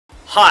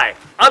Hi,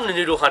 I'm the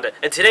Noodle Hunter,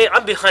 and today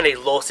I'm behind a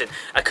Lawson,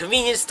 a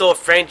convenience store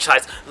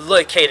franchise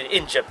located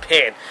in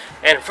Japan.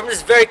 And from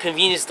this very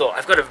convenience store,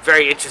 I've got a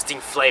very interesting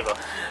flavor: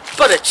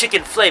 butter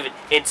chicken flavored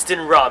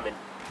instant ramen.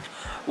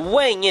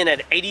 Weighing in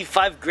at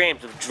 85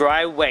 grams of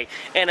dry weight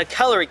and a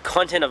calorie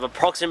content of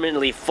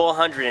approximately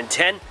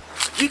 410,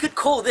 you could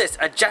call this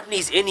a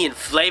Japanese Indian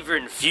flavor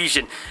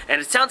infusion,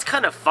 and it sounds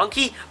kind of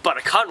funky, but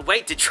I can't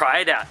wait to try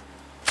it out.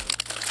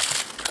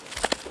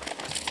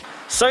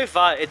 So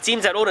far, it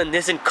seems that all the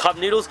Nissin cup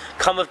noodles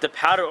come with the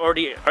powder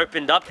already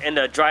opened up and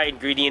the dry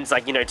ingredients,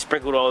 like,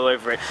 sprinkled all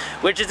over it.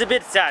 Which is a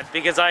bit sad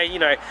because I,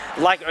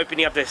 like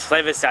opening up those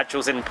flavor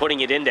satchels and putting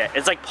it in there.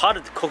 It's like part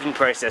of the cooking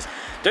process.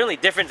 The only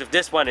difference with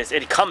this one is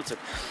it comes with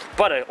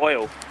butter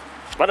oil.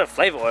 Butter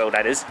flavor oil,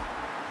 that is.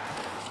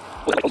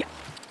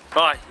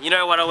 Oh, you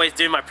know what I always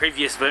do in my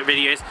previous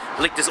videos?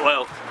 Lick this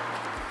oil.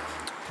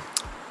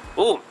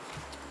 Ooh.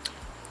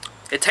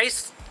 It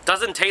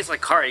doesn't taste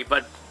like curry,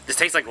 but this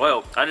tastes like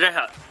oil. I don't know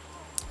how.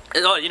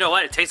 Oh, you know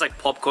what? It tastes like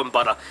popcorn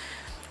butter,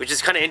 which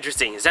is kind of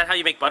interesting. Is that how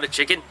you make butter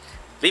chicken?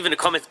 Leave in the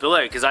comments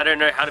below, because I don't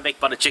know how to make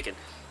butter chicken.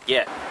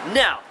 Yeah.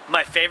 Now,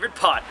 my favorite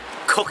part: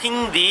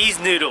 cooking these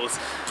noodles.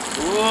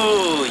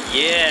 Ooh,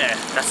 yeah,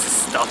 that's the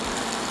stuff.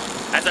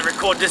 As I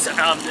record this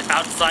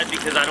outside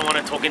because I don't want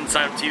to talk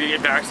inside. I'm too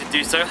embarrassed to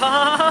do so.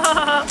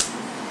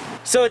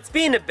 So it's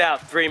been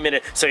about 3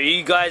 minutes, so are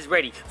you guys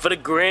ready for the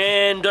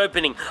grand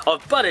opening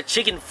of butter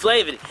chicken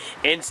flavored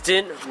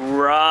instant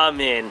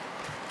ramen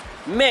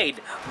made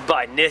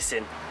by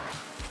Nissin?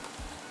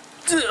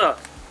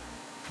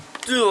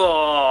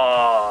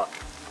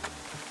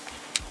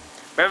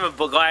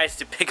 Remember guys,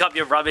 to pick up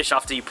your rubbish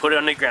after you put it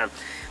on the ground.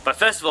 But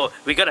first of all,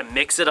 we gotta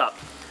mix it up.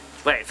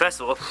 Wait,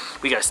 first of all,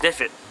 we gotta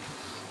sniff it.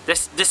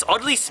 This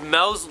oddly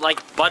smells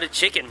like butter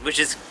chicken, which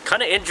is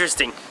kind of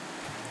interesting.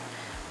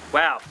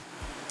 Wow.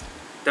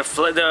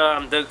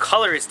 The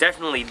color is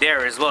definitely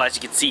there as well, as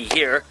you can see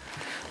here.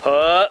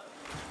 There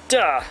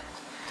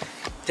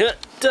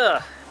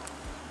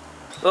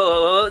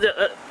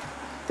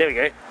we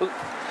go.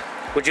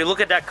 Would you look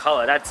at that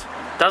color? That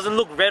doesn't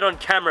look red on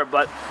camera,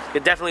 but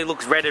it definitely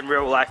looks red in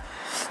real life.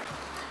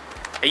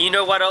 And you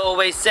know what I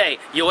always say?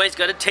 You always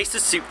gotta taste the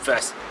soup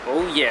first.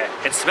 Oh yeah,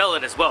 and smell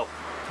it as well.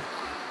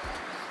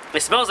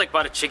 It smells like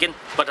butter chicken,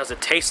 but does it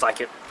taste like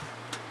it?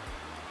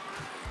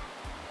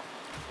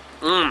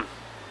 Mmm.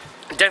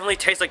 It definitely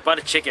tastes like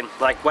butter chicken.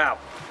 Like, wow.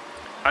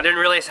 I didn't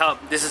realize how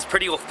this is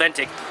pretty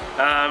authentic.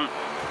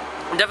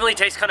 It definitely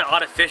tastes kind of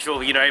artificial,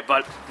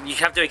 but you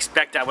have to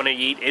expect that when you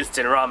eat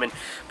instant ramen.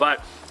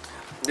 But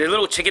the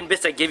little chicken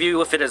bits they give you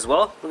with it as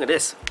well. Look at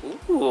this.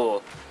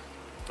 Ooh.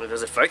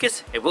 Does it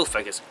focus? It will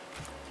focus.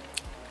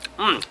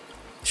 Mmm.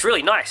 It's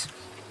really nice.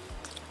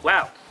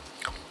 Wow.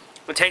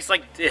 It tastes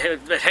like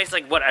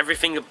what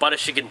everything butter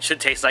chicken should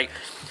taste like.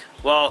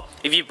 Well,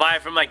 if you buy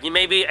it from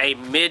maybe a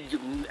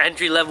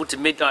entry level to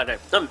mid, not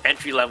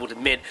entry level to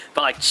mid,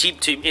 but like cheap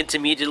to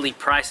intermediately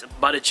priced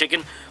butter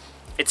chicken,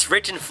 it's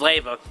rich in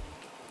flavor.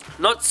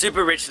 Not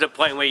super rich to the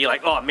point where you're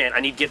like, oh man, I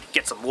need to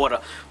get some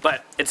water.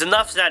 But it's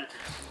enough that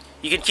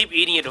you can keep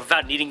eating it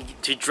without needing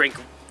to drink,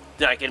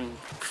 and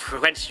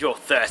quench your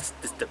thirst.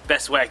 It's the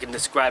best way I can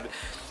describe it.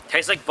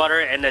 Tastes like butter,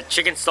 and the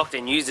chicken stock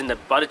they use in the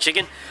butter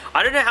chicken.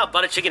 I don't know how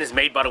butter chicken is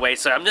made, by the way,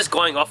 so I'm just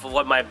going off of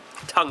what my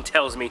tongue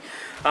tells me.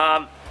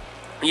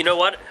 You know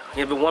what?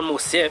 Give it one more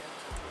sip.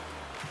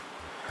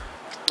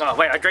 Oh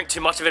wait, I drank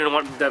too much of it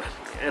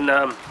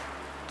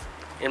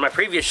in my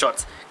previous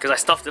shots because I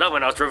stuffed it up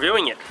when I was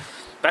reviewing it.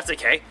 That's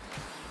okay.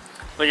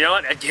 But you know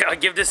what? I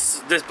give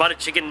this butter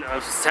chicken a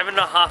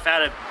 7.5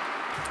 out of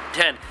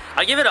 10.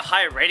 I give it a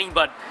higher rating,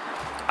 but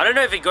I don't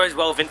know if it goes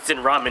well with instant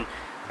ramen.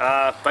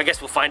 But I guess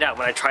we'll find out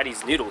when I try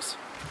these noodles.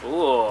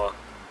 Ooh,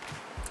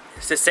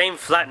 it's the same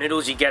flat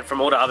noodles you get from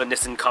all the other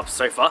Nissin cups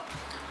so far.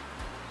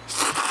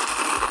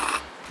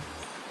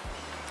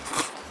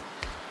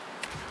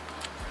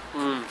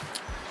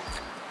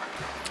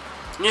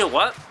 You know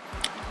what?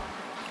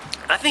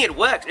 I think it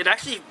works. It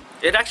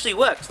actually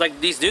works.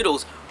 Like these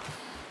noodles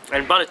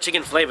and butter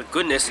chicken flavored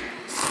goodness.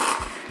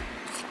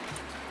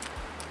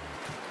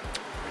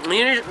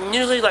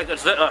 Usually, like,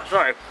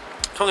 sorry,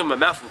 talking in my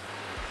mouth.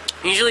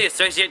 Usually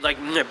associate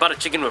butter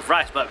chicken with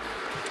rice, but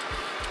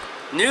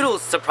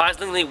noodles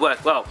surprisingly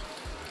work well.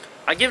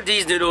 I give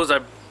these noodles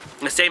the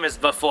same as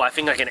before. I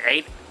think like an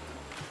 8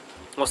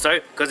 or so,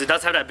 because it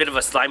does have that bit of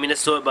a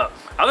sliminess to it. But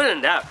other than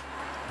that,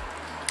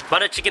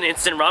 butter chicken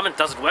instant ramen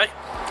doesn't work.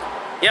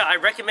 Yeah, I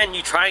recommend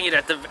you trying it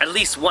at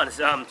least once,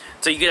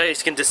 so you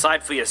guys can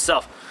decide for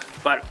yourself.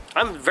 But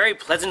I'm very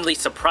pleasantly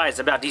surprised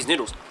about these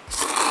noodles.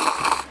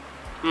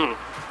 Mmm.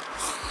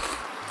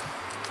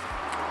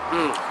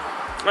 Mmm.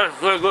 That's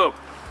very good.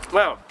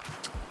 Well,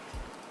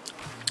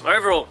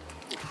 overall,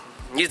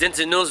 these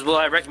instant noodles, will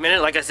I recommend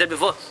it? Like I said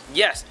before,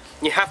 yes,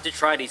 you have to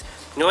try these.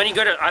 When you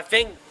go to, I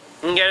think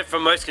you can get it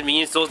from most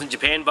convenience stores in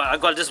Japan, but I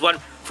got this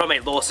one from a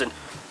Lawson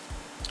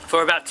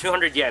for about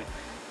 200 yen.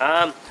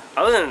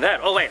 Other than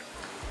that, oh wait,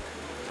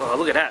 oh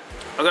look at that,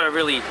 I got a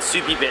really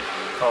soupy bit.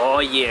 Oh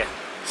yeah.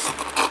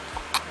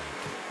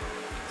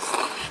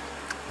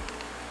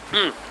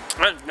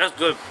 That's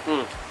good.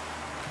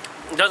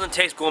 It doesn't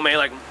taste gourmet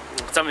like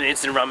some of the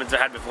instant ramens I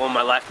had before in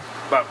my life,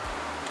 but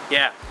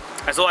yeah,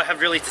 that's all I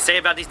have really to say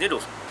about these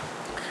noodles.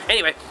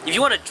 Anyway, if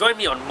you want to join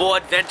me on more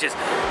adventures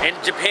in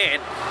Japan,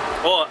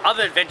 or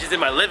other adventures in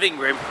my living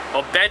room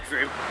or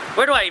bedroom,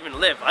 where do I even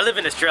live? I live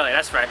in Australia,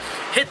 that's right.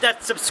 Hit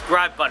that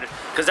subscribe button,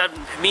 because that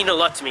means a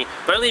lot to me,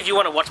 but only if you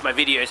want to watch my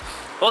videos.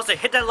 Also,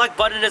 hit that like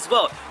button as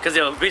well, because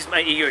it'll boost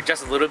my ego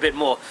just a little bit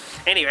more.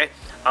 Anyway,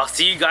 I'll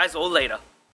see you guys all later.